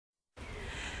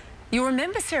You'll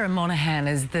remember Sarah Monahan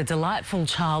as the delightful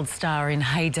child star in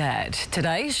Hey Dad.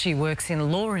 Today, she works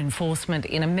in law enforcement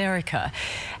in America.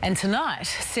 And tonight,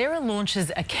 Sarah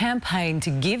launches a campaign to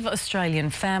give Australian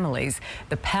families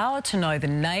the power to know the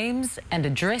names and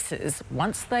addresses,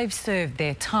 once they've served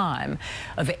their time,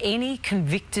 of any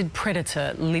convicted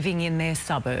predator living in their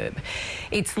suburb.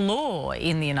 It's law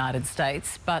in the United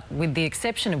States, but with the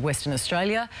exception of Western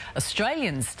Australia,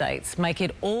 Australian states make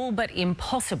it all but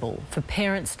impossible for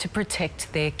parents to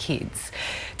protect their kids.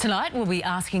 Tonight we'll be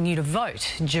asking you to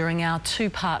vote during our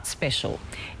two-part special.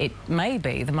 It may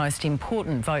be the most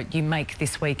important vote you make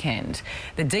this weekend.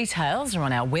 The details are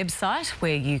on our website,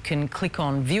 where you can click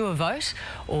on View a Vote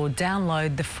or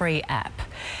download the free app.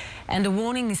 And a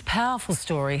warning, this powerful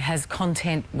story has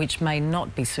content which may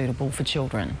not be suitable for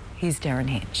children. Here's Darren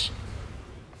Hinch.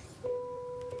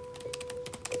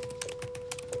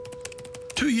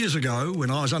 2 years ago, when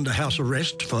I was under house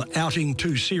arrest for outing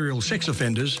 2 serial sex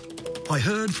offenders, I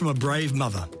heard from a brave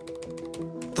mother.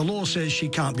 The law says she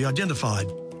can't be identified,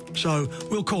 so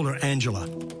we'll call her Angela.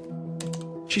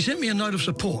 She sent me a note of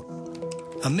support,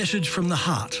 a message from the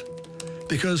heart,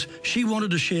 because she wanted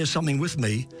to share something with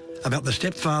me about the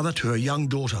stepfather to her young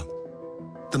daughter,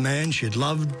 the man she'd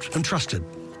loved and trusted,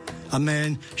 a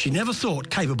man she never thought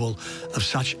capable of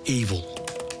such evil.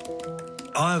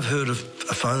 I've heard of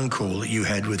a phone call that you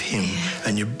had with him,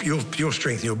 and your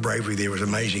strength and your bravery there was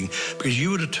amazing, because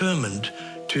you were determined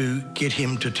to get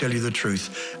him to tell you the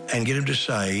truth and get him to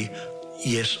say,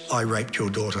 yes, I raped your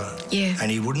daughter. Yeah. And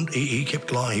he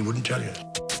kept lying, he wouldn't tell you.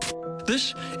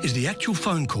 This is the actual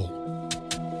phone call.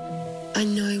 I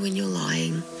know when you're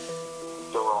lying.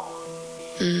 You're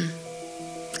wrong.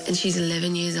 And she's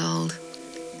 11 years old.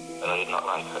 And I did not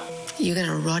like her. You're going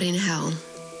to rot in hell.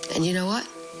 And you know what?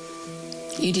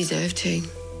 You deserve to.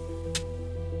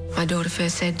 My daughter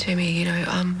first said to me,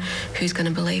 who's going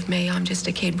to believe me? I'm just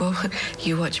a kid. Well,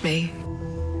 you watch me.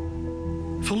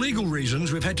 For legal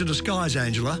reasons, we've had to disguise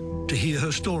Angela to hear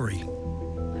her story.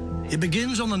 It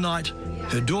begins on the night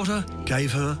her daughter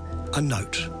gave her a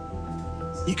note.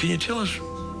 Can you tell us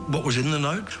what was in the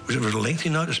note? Was it a lengthy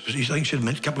note? You think she had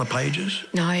meant a couple of pages?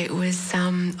 No, it was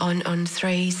on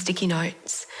 3 sticky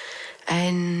notes.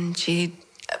 And she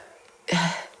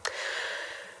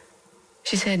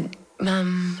said,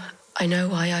 Mum, I know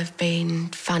why I've been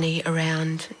funny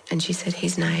around. And she said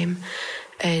his name.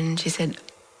 And she said,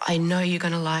 I know you're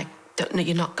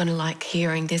not going to like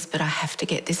hearing this, but I have to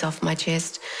get this off my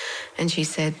chest. And she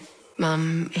said,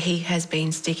 Mum, he has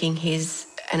been sticking his,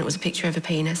 and it was a picture of a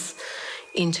penis,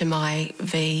 into my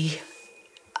V.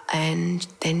 And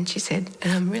then she said,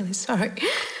 and I'm really sorry,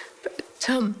 but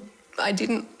I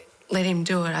didn't let him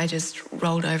do it. I just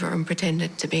rolled over and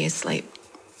pretended to be asleep.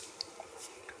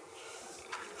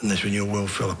 And that's when your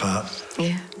world fell apart.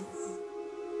 Yeah.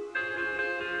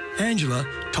 Angela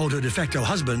told her de facto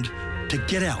husband to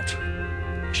get out.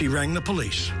 She rang the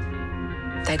police.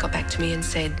 They got back to me and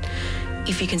said,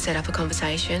 if you can set up a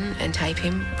conversation and tape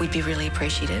him, we'd be really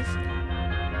appreciative.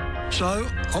 So,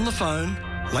 on the phone,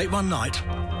 late one night,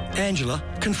 Angela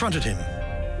confronted him.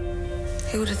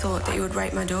 Who would have thought that you would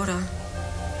rape my daughter?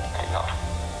 I did not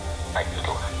rape your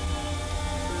daughter.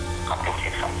 I'm guilty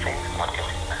of something. I'm not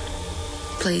guilty of that.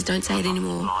 Please don't say it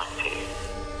anymore.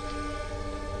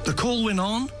 The call went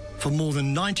on for more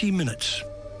than 90 minutes.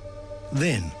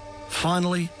 Then,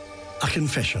 finally, a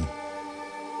confession.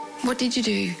 What did you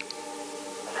do?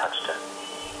 I touched her.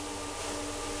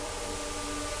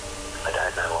 I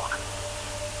don't know what.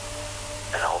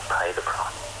 And I'll pay the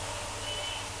price.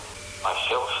 I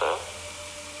felt her,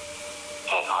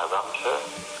 and I rubbed her,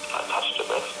 I touched her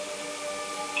breast,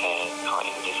 and I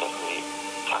indecently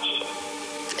touched her.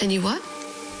 And you what?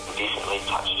 Indecently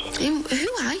touched her. Who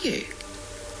are you?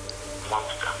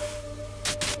 Monster.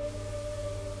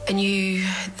 And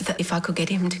if I could get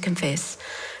him to confess,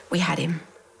 we had him.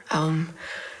 And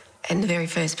the very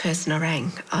first person I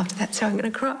rang after that, so I'm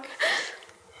going to cry.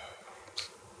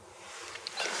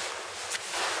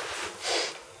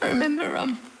 I remember,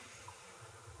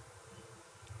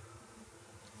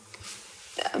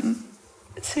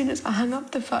 as soon as I hung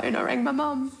up the phone, I rang my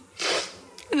mum.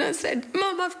 And I said,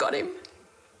 Mum, I've got him.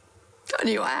 I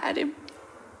knew I had him.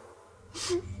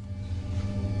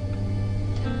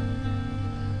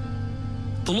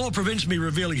 The law prevents me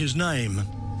revealing his name,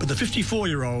 but the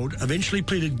 54-year-old eventually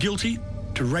pleaded guilty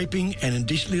to raping and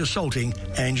indecently assaulting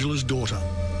Angela's daughter.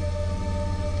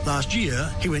 Last year,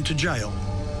 he went to jail,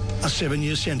 a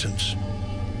 7-year sentence,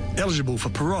 eligible for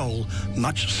parole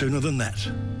much sooner than that.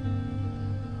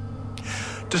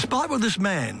 Despite what this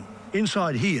man,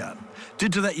 inside here,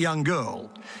 did to that young girl,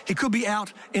 he could be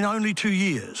out in only 2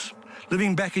 years,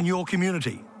 living back in your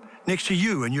community, next to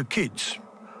you and your kids,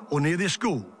 or near their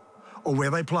school, or where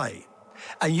they play.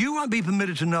 And you won't be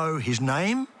permitted to know his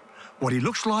name, what he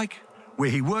looks like, where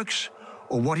he works,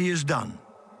 or what he has done.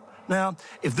 Now,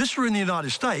 if this were in the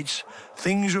United States,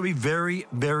 things would be very,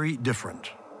 very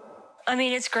different. I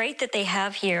mean, it's great that they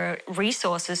have here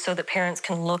resources so that parents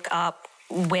can look up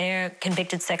where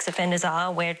convicted sex offenders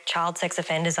are, where child sex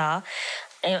offenders are,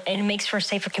 and it makes for a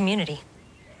safer community.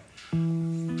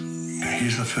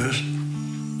 Here's the first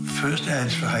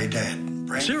ads for Hey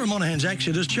Dad. Sarah Monahan's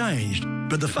accent has changed,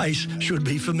 but the face should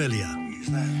be familiar.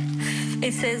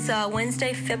 It says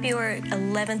Wednesday, February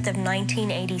 11th of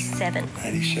 1987.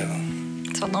 87.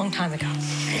 It's a long time ago.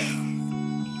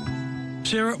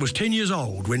 Sarah was 10 years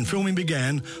old when filming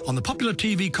began on the popular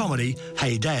TV comedy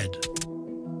Hey Dad.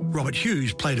 Robert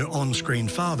Hughes played her on-screen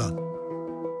father.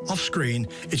 Off-screen,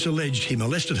 it's alleged he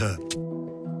molested her.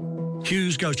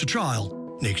 Hughes goes to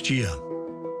trial next year.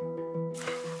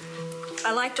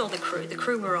 I liked all the crew. The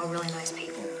crew were all really nice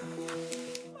people.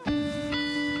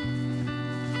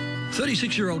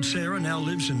 36-year-old Sarah now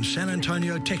lives in San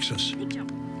Antonio, Texas,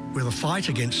 where the fight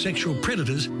against sexual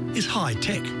predators is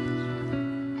high-tech.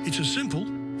 It's as simple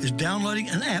as downloading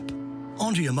an app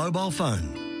onto your mobile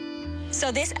phone.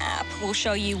 So this app will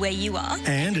show you where you are.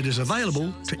 And it is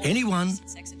available to anyone,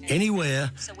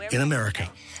 anywhere in America.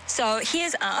 So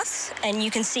here's us, and you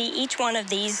can see each one of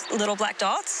these little black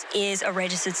dots is a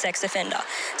registered sex offender.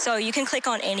 So you can click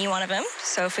on any one of them.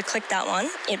 So if we click that one,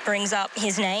 it brings up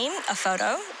his name, a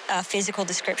photo, a physical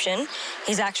description,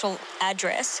 his actual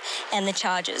address, and the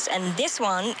charges. And this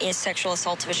one is sexual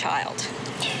assault of a child.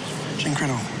 It's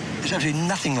incredible. There's absolutely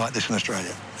nothing like this in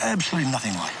Australia. Absolutely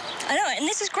nothing like it. I know, and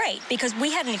this is great because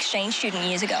we had an exchange student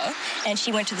years ago and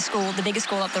she went to the school, the biggest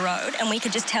school up the road, and we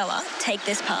could just tell her, take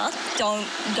this path, don't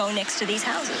go next to these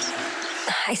houses.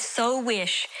 I so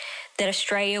wish that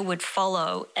Australia would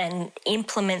follow and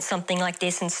implement something like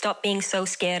this and stop being so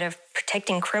scared of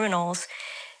protecting criminals.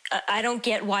 I don't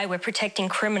get why we're protecting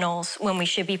criminals when we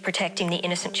should be protecting the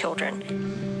innocent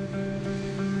children.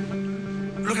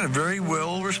 Look at a very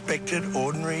well-respected,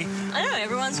 ordinary... I know,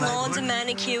 everyone's lawns are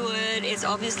manicured. It's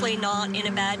obviously not in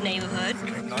a bad neighbourhood.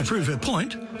 To prove her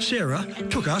point, Sarah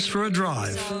took us for a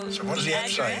drive. So what does the app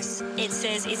say? It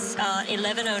says it's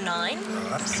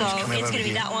 1109. Right, so it's going to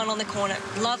be that one on the corner.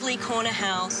 Lovely corner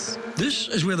house. This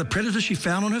is where the predator she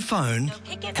found on her phone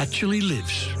actually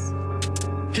lives.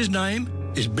 His name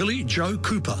is Billy Joe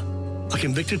Cooper, a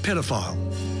convicted pedophile.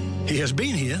 He has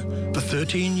been here for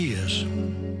 13 years.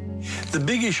 The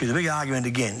big issue, the big argument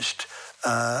against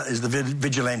is the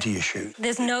vigilante issue.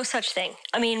 There's no such thing.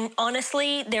 I mean,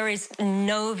 honestly, there is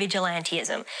no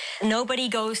vigilantism. Nobody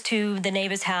goes to the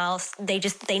neighbor's house.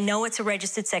 They know it's a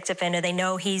registered sex offender. They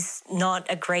know he's not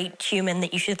a great human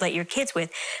that you should let your kids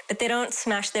with. But they don't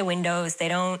smash their windows. They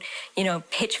don't,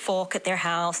 pitchfork at their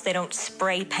house. They don't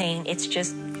spray paint. It's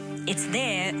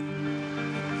there.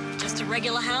 Just a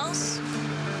regular house.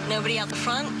 Nobody out the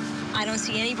front. I don't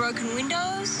see any broken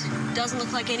windows. Doesn't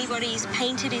look like anybody's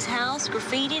painted his house,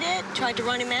 graffitied it, tried to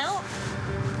run him out.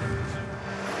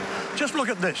 Just look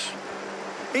at this.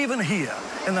 Even here,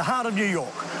 in the heart of New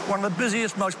York, one of the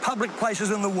busiest, most public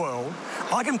places in the world,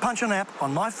 I can punch an app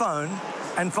on my phone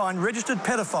and find registered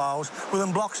pedophiles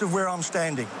within blocks of where I'm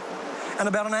standing. And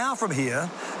about an hour from here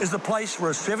is the place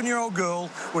where a 7-year-old girl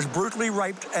was brutally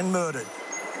raped and murdered.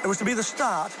 It was to be the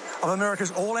start of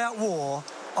America's all-out war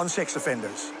on sex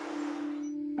offenders.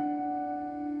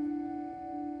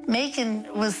 Megan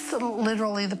was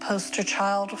literally the poster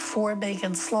child for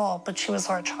Megan's Law, but she was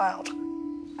our child.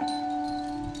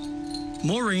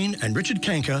 Maureen and Richard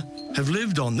Kanker have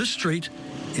lived on this street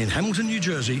in Hamilton, New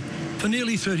Jersey for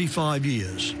nearly 35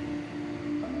 years.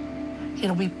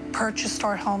 We purchased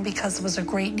our home because it was a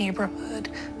great neighborhood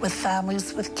with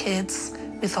families, with kids.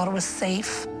 We thought it was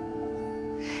safe.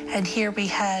 And here we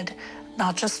had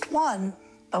not just one,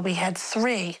 but we had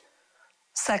 3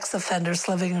 sex offenders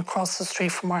living across the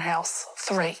street from our house.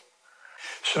 3.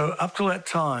 So up till that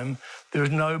time, there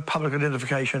was no public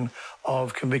identification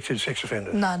of convicted sex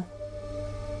offenders? None.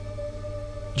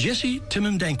 Jesse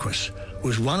Timondanquist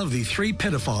was one of the 3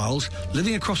 pedophiles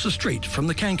living across the street from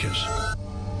the Kankers.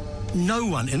 No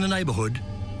one in the neighbourhood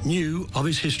knew of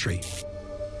his history,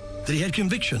 that he had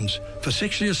convictions for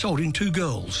sexually assaulting 2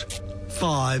 girls,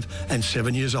 5 and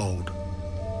 7 years old.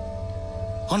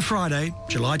 On Friday,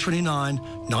 July 29,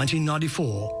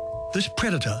 1994, this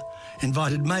predator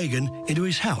invited Megan into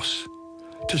his house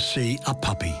to see a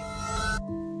puppy.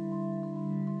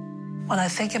 When I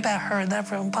think about her in that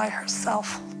room by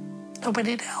herself,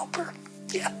 nobody to help her.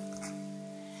 Yeah.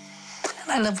 And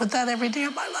I live with that every day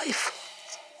of my life.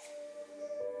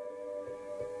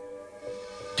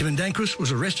 Diamandouros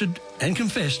was arrested and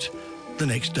confessed the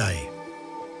next day.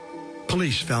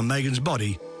 Police found Megan's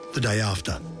body the day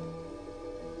after.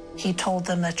 He told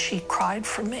them that she cried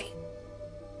for me,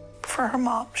 for her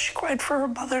mom. She cried for her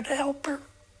mother to help her,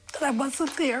 that I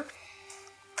wasn't there.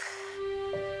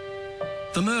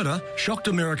 The murder shocked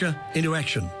America into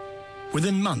action.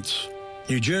 Within months,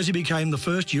 New Jersey became the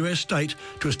first US state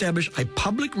to establish a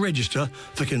public register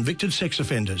for convicted sex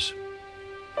offenders.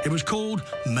 It was called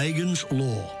Megan's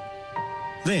Law.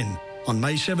 Then, on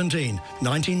May 17,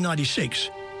 1996,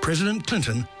 President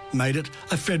Clinton made it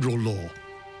a federal law.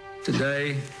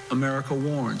 Today, America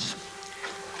warns,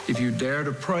 if you dare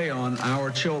to prey on our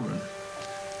children,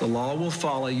 the law will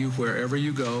follow you wherever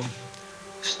you go,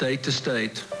 state to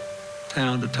state,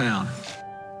 town to town.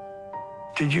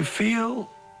 Did you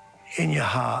feel in your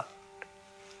heart,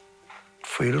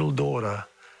 for your little daughter,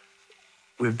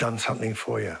 we've done something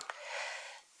for you?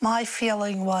 My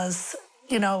feeling was,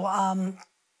 no one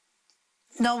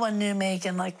knew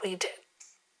Megan like we did.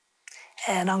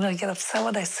 And I'm going to get upset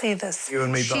when I say this. You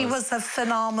and me both. She was a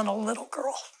phenomenal little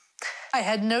girl. I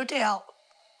had no doubt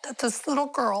that this little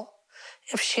girl,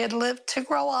 if she had lived to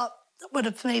grow up, would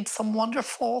have made some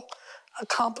wonderful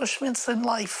accomplishments in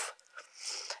life.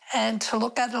 And to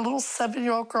look at a little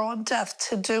 7-year-old girl in death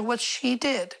to do what she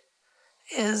did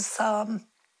is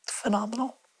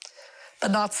phenomenal, but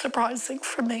not surprising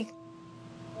for me.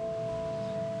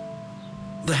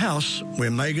 The house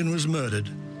where Megan was murdered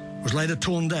was later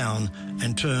torn down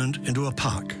and turned into a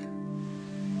park.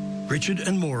 Richard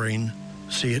and Maureen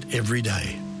see it every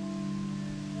day.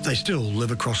 They still live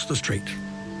across the street.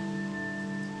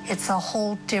 It's a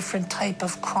whole different type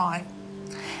of crime.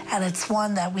 And it's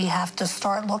one that we have to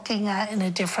start looking at in a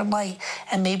different light.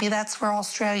 And maybe that's where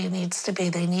Australia needs to be.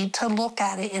 They need to look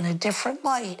at it in a different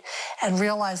light and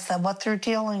realize that what they're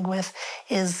dealing with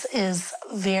is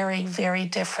very, very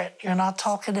different. You're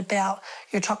talking about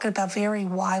very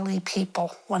wily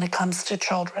people when it comes to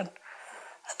children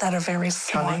that are very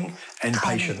smart. Cunning and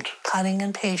patient. Cunning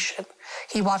and patient.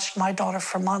 He watched my daughter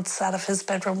for months out of his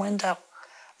bedroom window.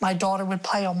 My daughter would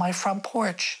play on my front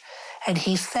porch. And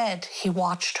he said he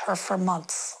watched her for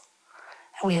months.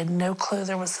 And we had no clue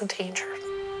there was a danger.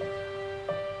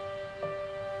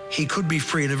 He could be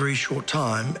free in a very short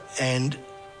time and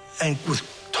with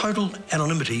total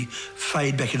anonymity,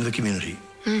 fade back into the community.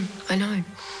 I know.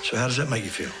 So how does that make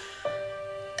you feel?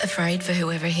 Afraid for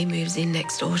whoever he moves in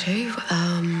next door to.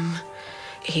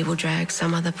 He will drag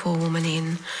some other poor woman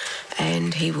in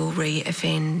and he will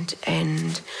re-offend,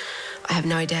 and I have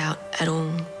no doubt at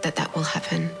all that that will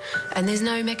happen. And there's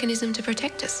no mechanism to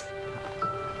protect us.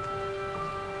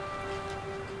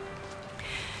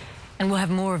 And we'll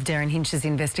have more of Darren Hinch's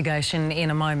investigation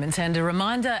in a moment. And a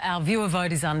reminder, our viewer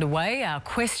vote is underway. Our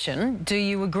question, do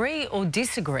you agree or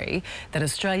disagree that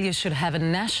Australia should have a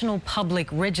national public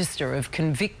register of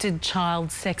convicted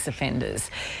child sex offenders?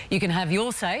 You can have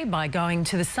your say by going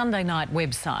to the Sunday Night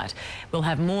website. We'll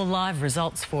have more live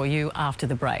results for you after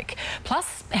the break.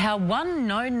 Plus, how one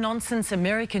no-nonsense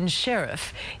American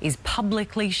sheriff is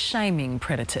publicly shaming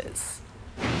predators.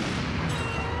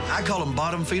 I call them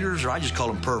bottom feeders, or I just call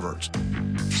them perverts.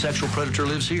 Sexual predator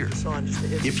lives here.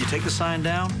 If you take the sign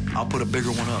down, I'll put a bigger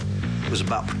one up. It was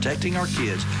about protecting our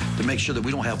kids to make sure that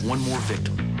we don't have one more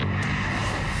victim.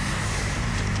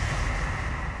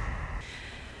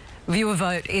 Viewer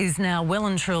vote is now well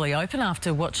and truly open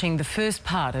after watching the first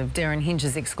part of Darren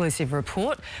Hinch's exclusive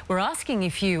report. We're asking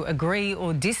if you agree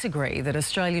or disagree that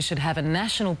Australia should have a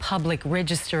national public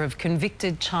register of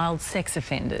convicted child sex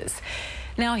offenders.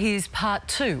 Now here's part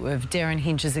 2 of Darren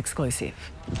Hinch's exclusive.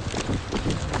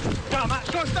 Come on, Matt,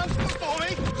 stand for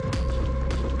me.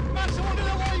 Matt, someone in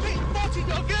the way, Marty,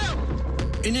 got a girl.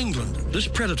 In England, this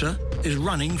predator is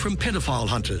running from paedophile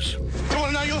hunters. I want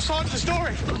to know your side of the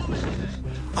story.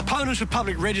 Opponents of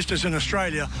public registers in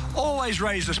Australia always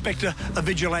raise the spectre of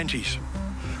vigilantes.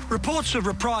 Reports of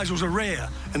reprisals are rare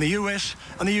in the US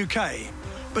and the UK.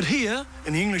 But here,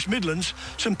 in the English Midlands,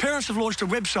 some parents have launched a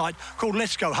website called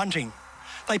Let's Go Hunting.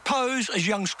 They pose as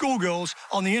young schoolgirls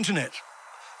on the internet,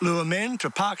 lure men to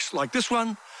parks like this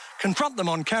one, confront them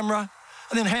on camera,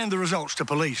 and then hand the results to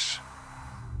police.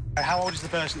 How old is the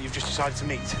person that you've just decided to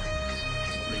meet?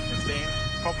 Probably 15.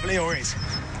 Probably, or is?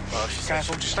 Well,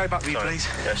 careful, just stay back with you, please.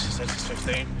 Yes, she says she's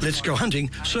 15. Let's Go Hunting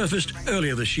surfaced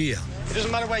earlier this year. It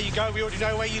doesn't matter where you go, we already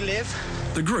know where you live.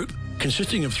 The group,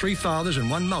 consisting of 3 fathers and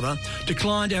 1 mother,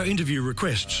 declined our interview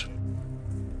requests.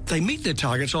 They meet their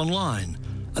targets online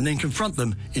and then confront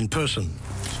them in person.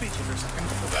 Speak to you for a second.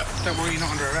 Don't worry, you're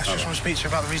not under arrest. I just want to speak to you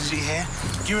about the reasons that you're here.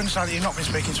 Do you understand that you've not been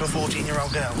speaking to a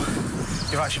 14-year-old girl?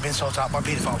 You've actually been sought out by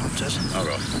paedophile hunters. All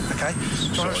right. Okay. Do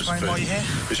you want to explain why you're here?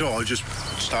 It's all right. I just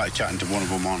started chatting to one of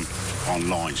them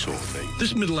online sort of thing.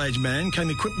 This middle-aged man came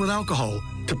equipped with alcohol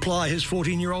to ply his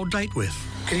 14-year-old date with.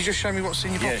 Can you just show me what's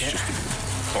in your pocket? Yeah, it's just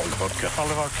a bottle of vodka.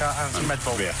 Bottle of vodka and some Red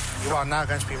Bull. Yeah. You are now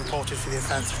going to be reported for the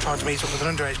offence of trying to meet up with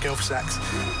an underage girl for sex.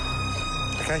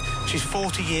 Okay? She's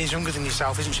 40 years younger than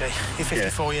yourself, isn't she? You're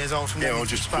 54 years old from Yeah, I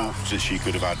just thought that she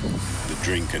could have had the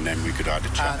drink and then we could have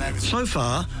had a chat. So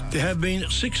far, there have been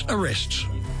 6 arrests.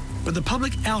 But the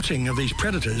public outing of these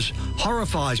predators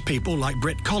horrifies people like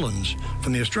Brett Collins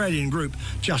from the Australian group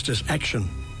Justice Action.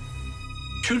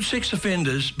 Should sex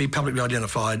offenders be publicly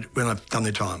identified when they've done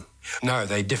their time? No,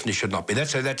 they definitely should not be.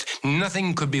 That's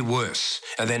nothing could be worse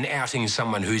than outing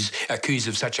someone who's accused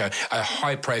of such a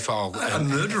high-profile... A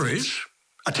murderer is.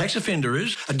 A tax offender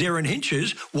is. A Darren Hinch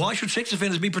is. Why should sex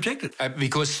offenders be protected?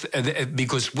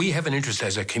 Because we have an interest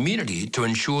as a community to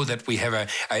ensure that we have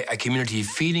a community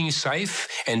feeling safe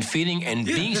and being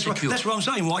secure. That's what I'm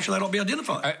saying. Why should they not be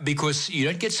identified? Because you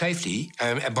don't get safety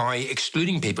by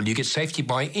excluding people. You get safety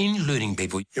by including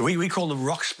people. Yeah, we call them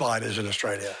rock spiders in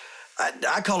Australia.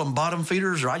 I call them bottom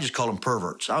feeders, or I just call them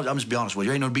perverts. I'm just be honest with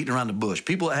you. Ain't no beating around the bush.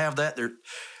 People that have that,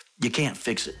 you can't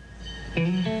fix it.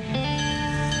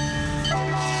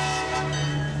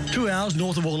 2 hours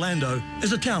north of Orlando is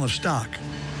the town of Stark.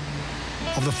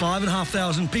 Of the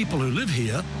 5,500 people who live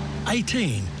here,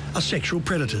 18 are sexual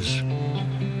predators.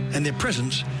 And their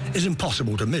presence is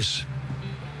impossible to miss.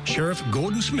 Sheriff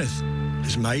Gordon Smith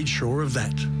has made sure of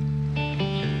that.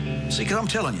 See, because I'm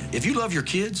telling you, if you love your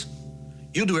kids,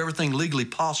 you'll do everything legally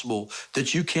possible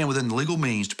that you can within the legal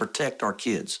means to protect our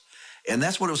kids. And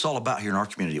that's what it was all about here in our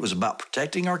community. It was about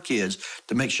protecting our kids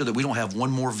to make sure that we don't have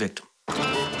one more victim.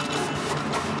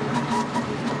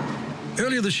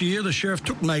 Earlier this year, the sheriff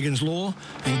took Megan's Law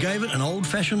and gave it an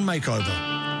old-fashioned makeover.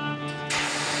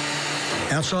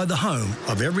 Outside the home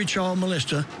of every child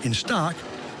molester in Stark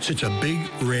sits a big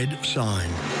red sign.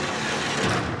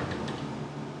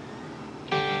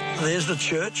 There's the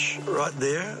church right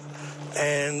there,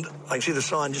 and I can see the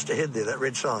sign just ahead there, that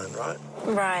red sign, right?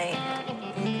 Right.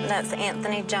 That's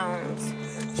Anthony Jones.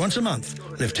 Once a month,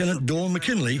 Lieutenant Dawn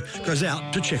McKinley goes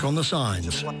out to check on the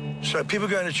signs. So people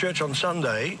going to church on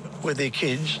Sunday with their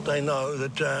kids, they know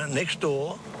that next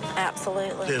door...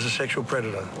 Absolutely. ...there's a sexual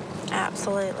predator.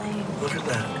 Absolutely. Look at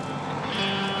that.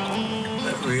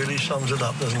 That really sums it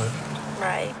up, doesn't it?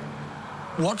 Right.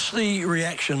 What's the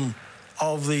reaction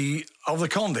of the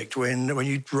convict when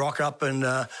you rock up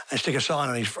and stick a sign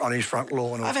on his front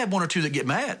lawn? I've had one or two that get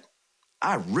mad.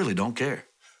 I really don't care.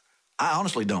 I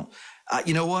honestly don't.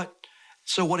 You know what?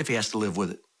 So what if he has to live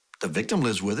with it? The victim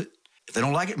lives with it. If they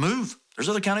don't like it, move. There's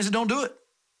other counties that don't do it.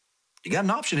 You got an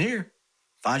option here.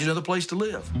 Find you another place to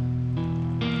live.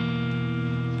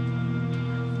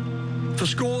 For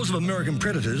scores of American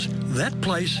predators, that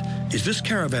place is this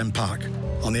caravan park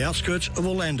on the outskirts of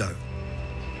Orlando.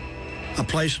 A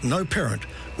place no parent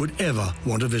would ever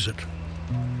want to visit.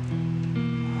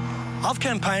 I've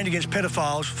campaigned against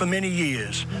pedophiles for many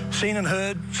years, seen and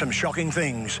heard some shocking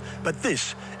things, but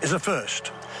this is a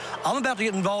first. I'm about to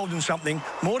get involved in something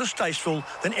more distasteful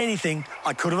than anything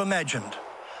I could have imagined.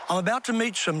 I'm about to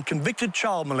meet some convicted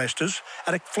child molesters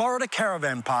at a Florida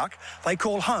caravan park they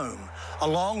call home,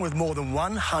 along with more than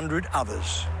 100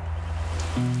 others.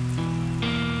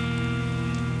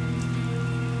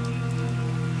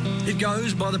 It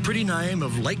goes by the pretty name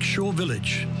of Lakeshore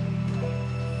Village.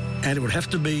 And it would have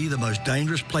to be the most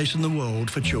dangerous place in the world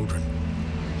for children.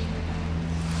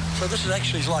 So this is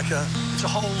actually it's a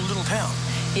whole little town.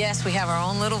 Yes, we have our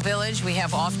own little village. We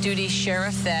have off-duty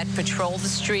sheriff that patrol the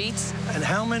streets. And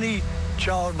how many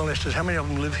child molesters, how many of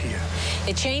them live here?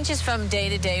 It changes from day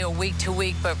to day or week to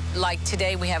week, but like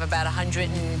today we have about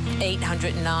 108,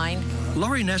 109.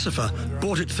 Laurie Nassifer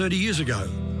bought it 30 years ago.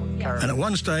 And at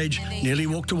one stage, nearly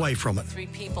walked away from it. 3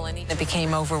 people, and it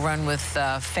became overrun with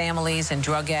families and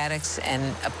drug addicts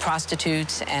and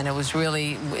prostitutes, and it was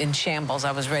really in shambles.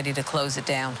 I was ready to close it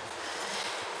down.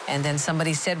 And then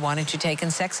somebody said, why don't you take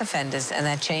in sex offenders? And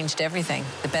that changed everything.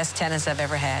 The best tenants I've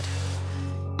ever had.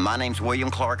 My name's William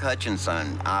Clark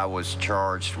Hutchinson. I was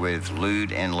charged with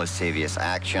lewd and lascivious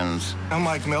actions. I'm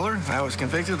Mike Miller. I was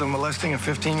convicted of molesting a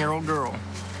 15-year-old girl.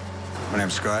 My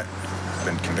name's Scott. I've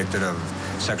been convicted of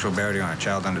sexual battery on a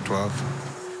child under 12.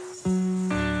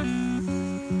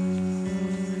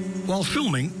 While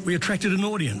filming, we attracted an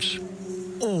audience.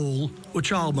 All were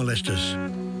child molesters.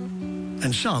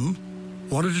 And some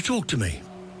wanted to talk to me.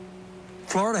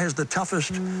 Florida has the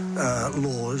toughest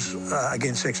laws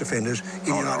against sex offenders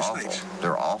in the United States.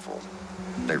 They're awful.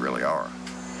 They really are.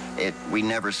 We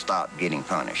never stop getting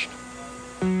punished.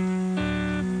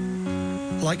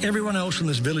 Like everyone else in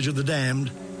this village of the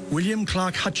damned, William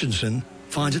Clark Hutchinson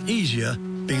finds it easier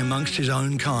being amongst his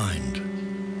own kind.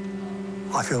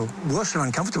 I feel worse than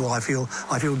uncomfortable. I feel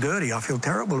dirty. I feel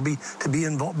terrible to be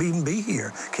involved, even be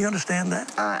here. Can you understand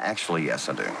that? Actually, yes,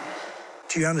 I do.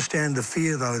 Do you understand the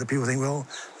fear, though, that people think, well,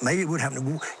 maybe it would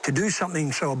happen? To do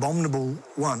something so abominable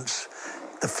once,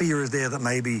 the fear is there that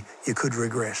maybe you could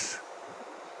regress.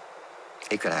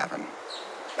 It could happen.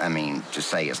 I mean, to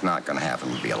say it's not going to happen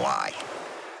would be a lie.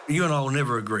 You and I will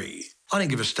never agree. I don't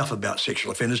give a stuff about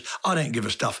sexual offenders. I don't give a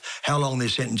stuff how long their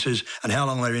sentences and how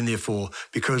long they're in there for,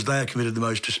 because they have committed the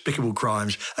most despicable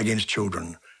crimes against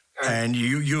children. And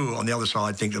you on the other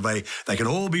side, think that they can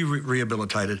all be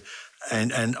rehabilitated.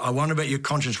 And I wonder about your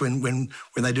conscience when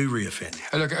they do reoffend.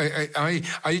 Look,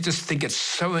 I just think it's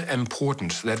so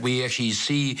important that we actually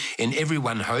see in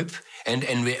everyone hope, and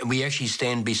we actually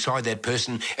stand beside that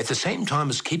person at the same time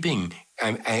as keeping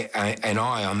an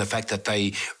eye on the fact that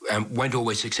they won't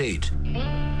always succeed.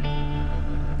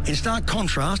 In stark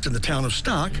contrast, in the town of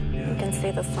Stark, You can see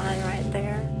the sign right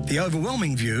there. the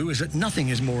overwhelming view is that nothing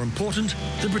is more important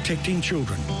than protecting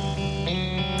children.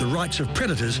 The rights of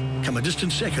predators come a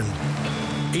distant second,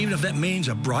 even if that means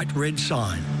a bright red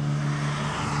sign.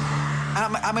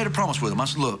 I made a promise with him. I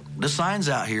said, look, the sign's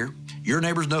out here. Your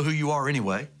neighbors know who you are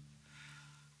anyway.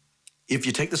 If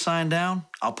you take the sign down,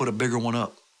 I'll put a bigger one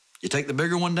up. You take the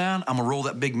bigger one down, I'm going to roll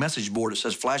that big message board that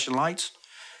says flashing lights,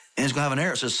 and it's going to have an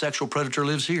arrow that says sexual predator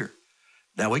lives here.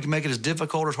 Now, we can make it as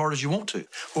difficult or as hard as you want to.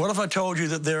 What if I told you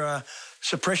that there are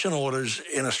suppression orders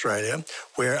in Australia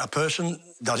where a person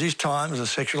does his time as a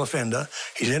sexual offender,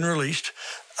 he's then released.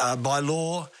 By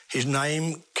law, his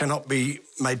name cannot be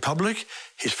made public,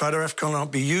 his photograph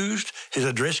cannot be used, his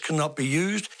address cannot be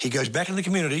used. He goes back in the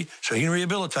community so he can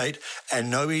rehabilitate, and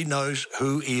nobody knows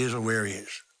who he is or where he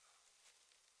is.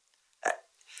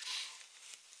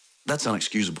 That's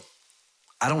unexcusable.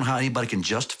 I don't know how anybody can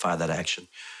justify that action.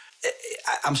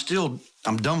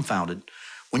 I'm dumbfounded.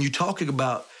 When you're talking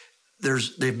about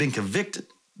they've been convicted,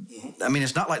 I mean,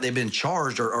 it's not like they've been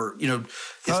charged or you know,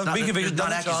 it's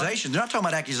not accusations. They're not talking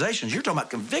about accusations. You're talking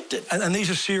about convicted. And these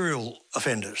are serial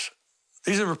offenders.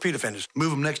 These are repeat offenders.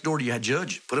 Move them next door to your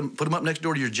judge. Put them up next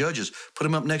door to your judges. Put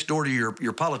them up next door to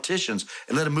your politicians,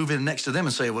 and let them move in next to them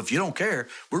and say, well, if you don't care,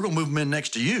 we're going to move them in next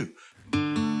to you.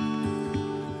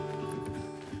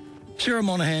 Sarah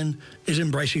Monahan is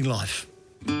embracing life.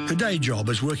 Her day job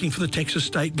is working for the Texas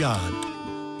State Guard.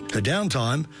 Her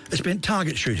downtime is spent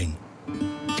target shooting.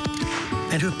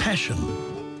 And her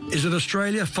passion is that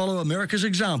Australia follow America's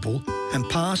example and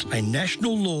pass a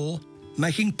national law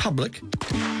making public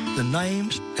the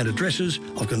names and addresses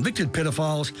of convicted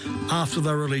pedophiles after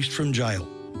they're released from jail.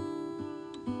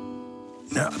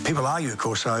 Now, people argue, of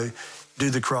course, so do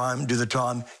the crime, do the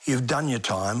time. You've done your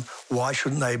time. Why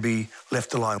shouldn't they be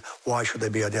left alone? Why should they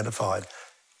be identified?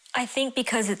 I think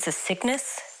because it's a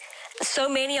sickness. So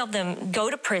many of them go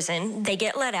to prison, they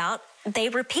get let out, they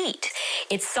repeat.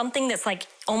 It's something that's like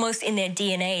almost in their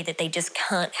DNA that they just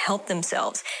can't help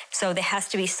themselves. So there has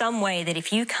to be some way that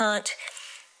if you can't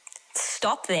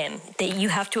stop them, that you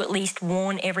have to at least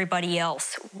warn everybody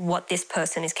else what this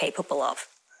person is capable of.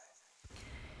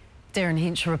 Darren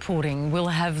Hinch reporting. We'll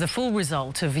have the full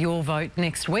result of your vote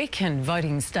next week, and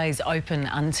voting stays open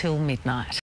until midnight.